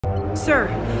Sir,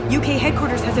 UK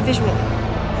headquarters has a visual.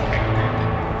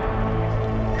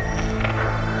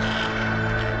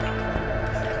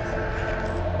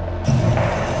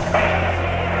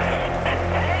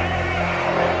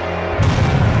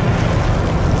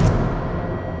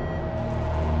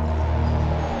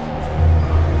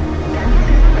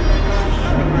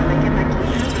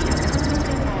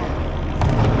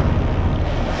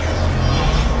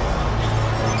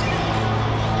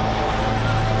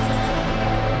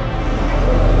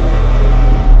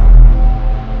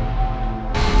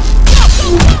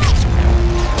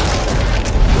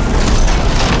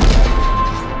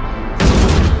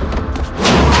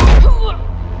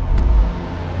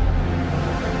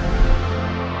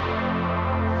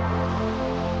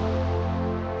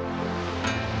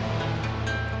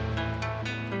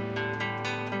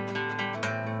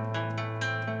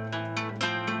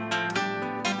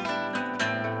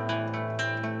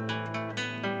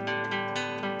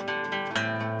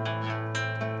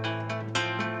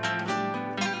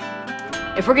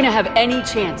 If we're gonna have any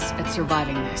chance at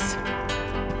surviving this,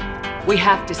 we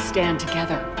have to stand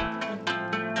together.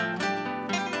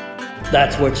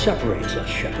 That's what separates us,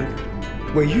 Shepard.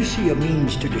 Where you see a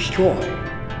means to destroy,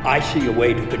 I see a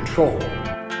way to control.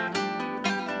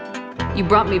 You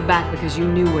brought me back because you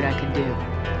knew what I could do.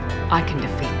 I can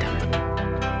defeat them.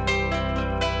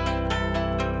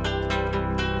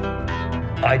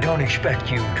 I don't expect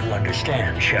you to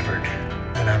understand, Shepard,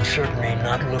 and I'm certainly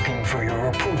not looking for your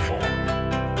approval.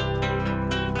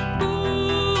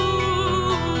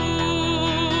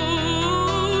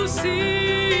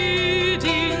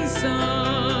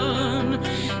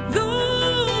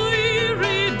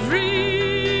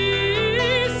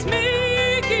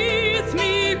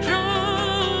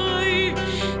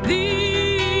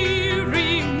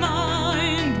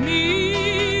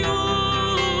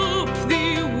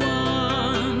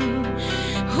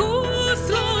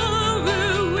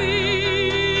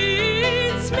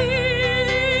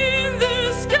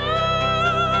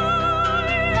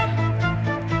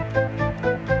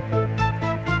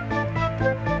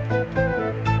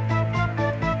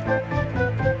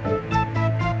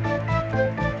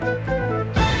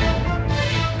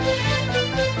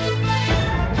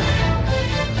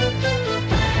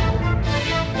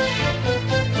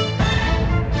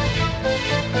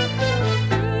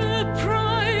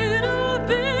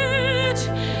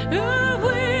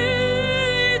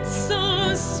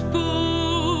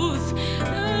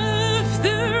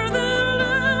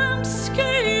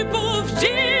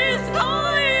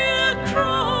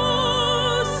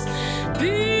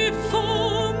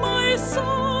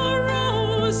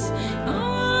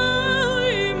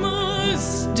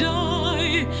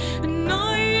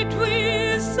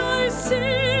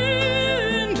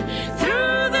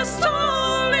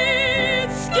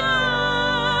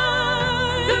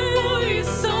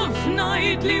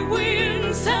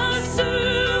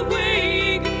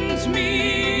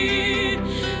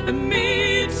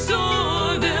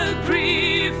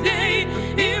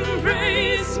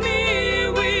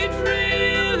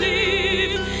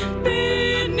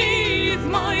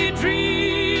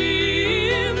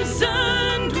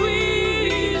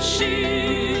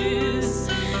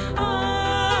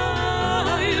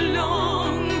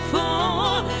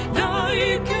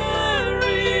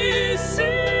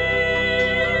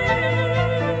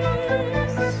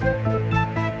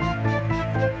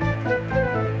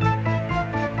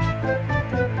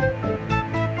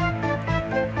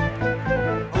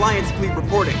 Alliance fleet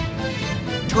reporting.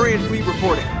 Turian fleet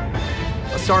reporting.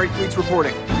 Asari fleet's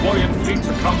reporting. Warrior fleets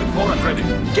accounted for and ready.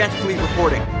 Geth fleet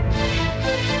reporting.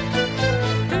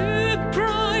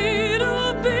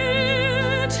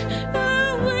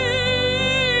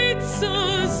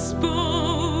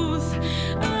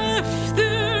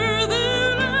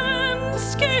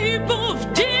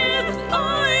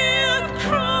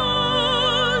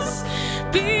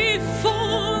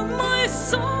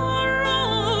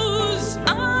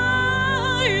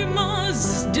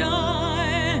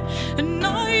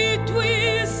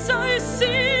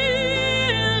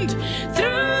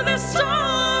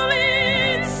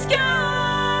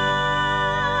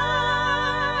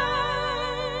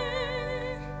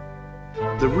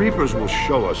 The Reapers will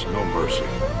show us no mercy.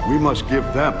 We must give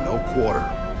them no quarter.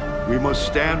 We must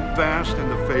stand fast in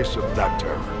the face of that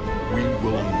terror. We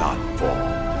will not fall.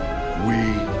 We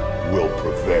will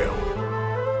prevail.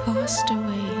 Passed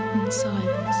away in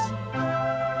silence.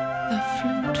 A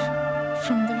flute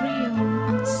from the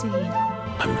realm unseen.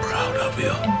 I'm proud of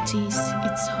you. Empties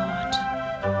its heart,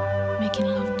 making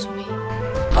love to me.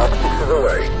 Optics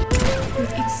away.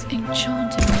 With its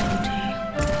enchanting melody,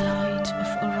 light of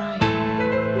Orion,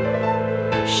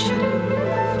 shadow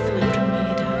of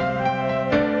Andromeda,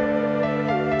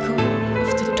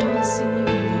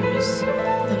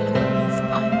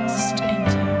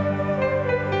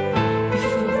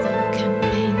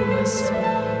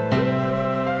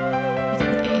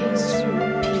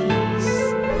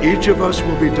 Each of us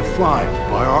will be defined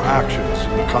by our actions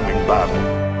in the coming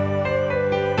battle.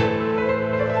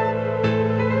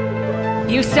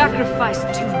 You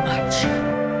sacrificed too much.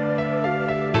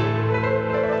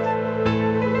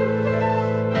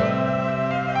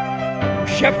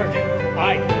 Shepard,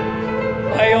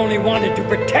 I only wanted to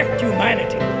protect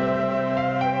humanity.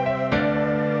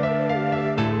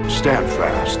 Stand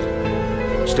fast.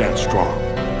 Stand strong.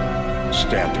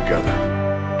 Stand together.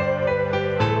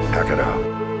 Hack it out.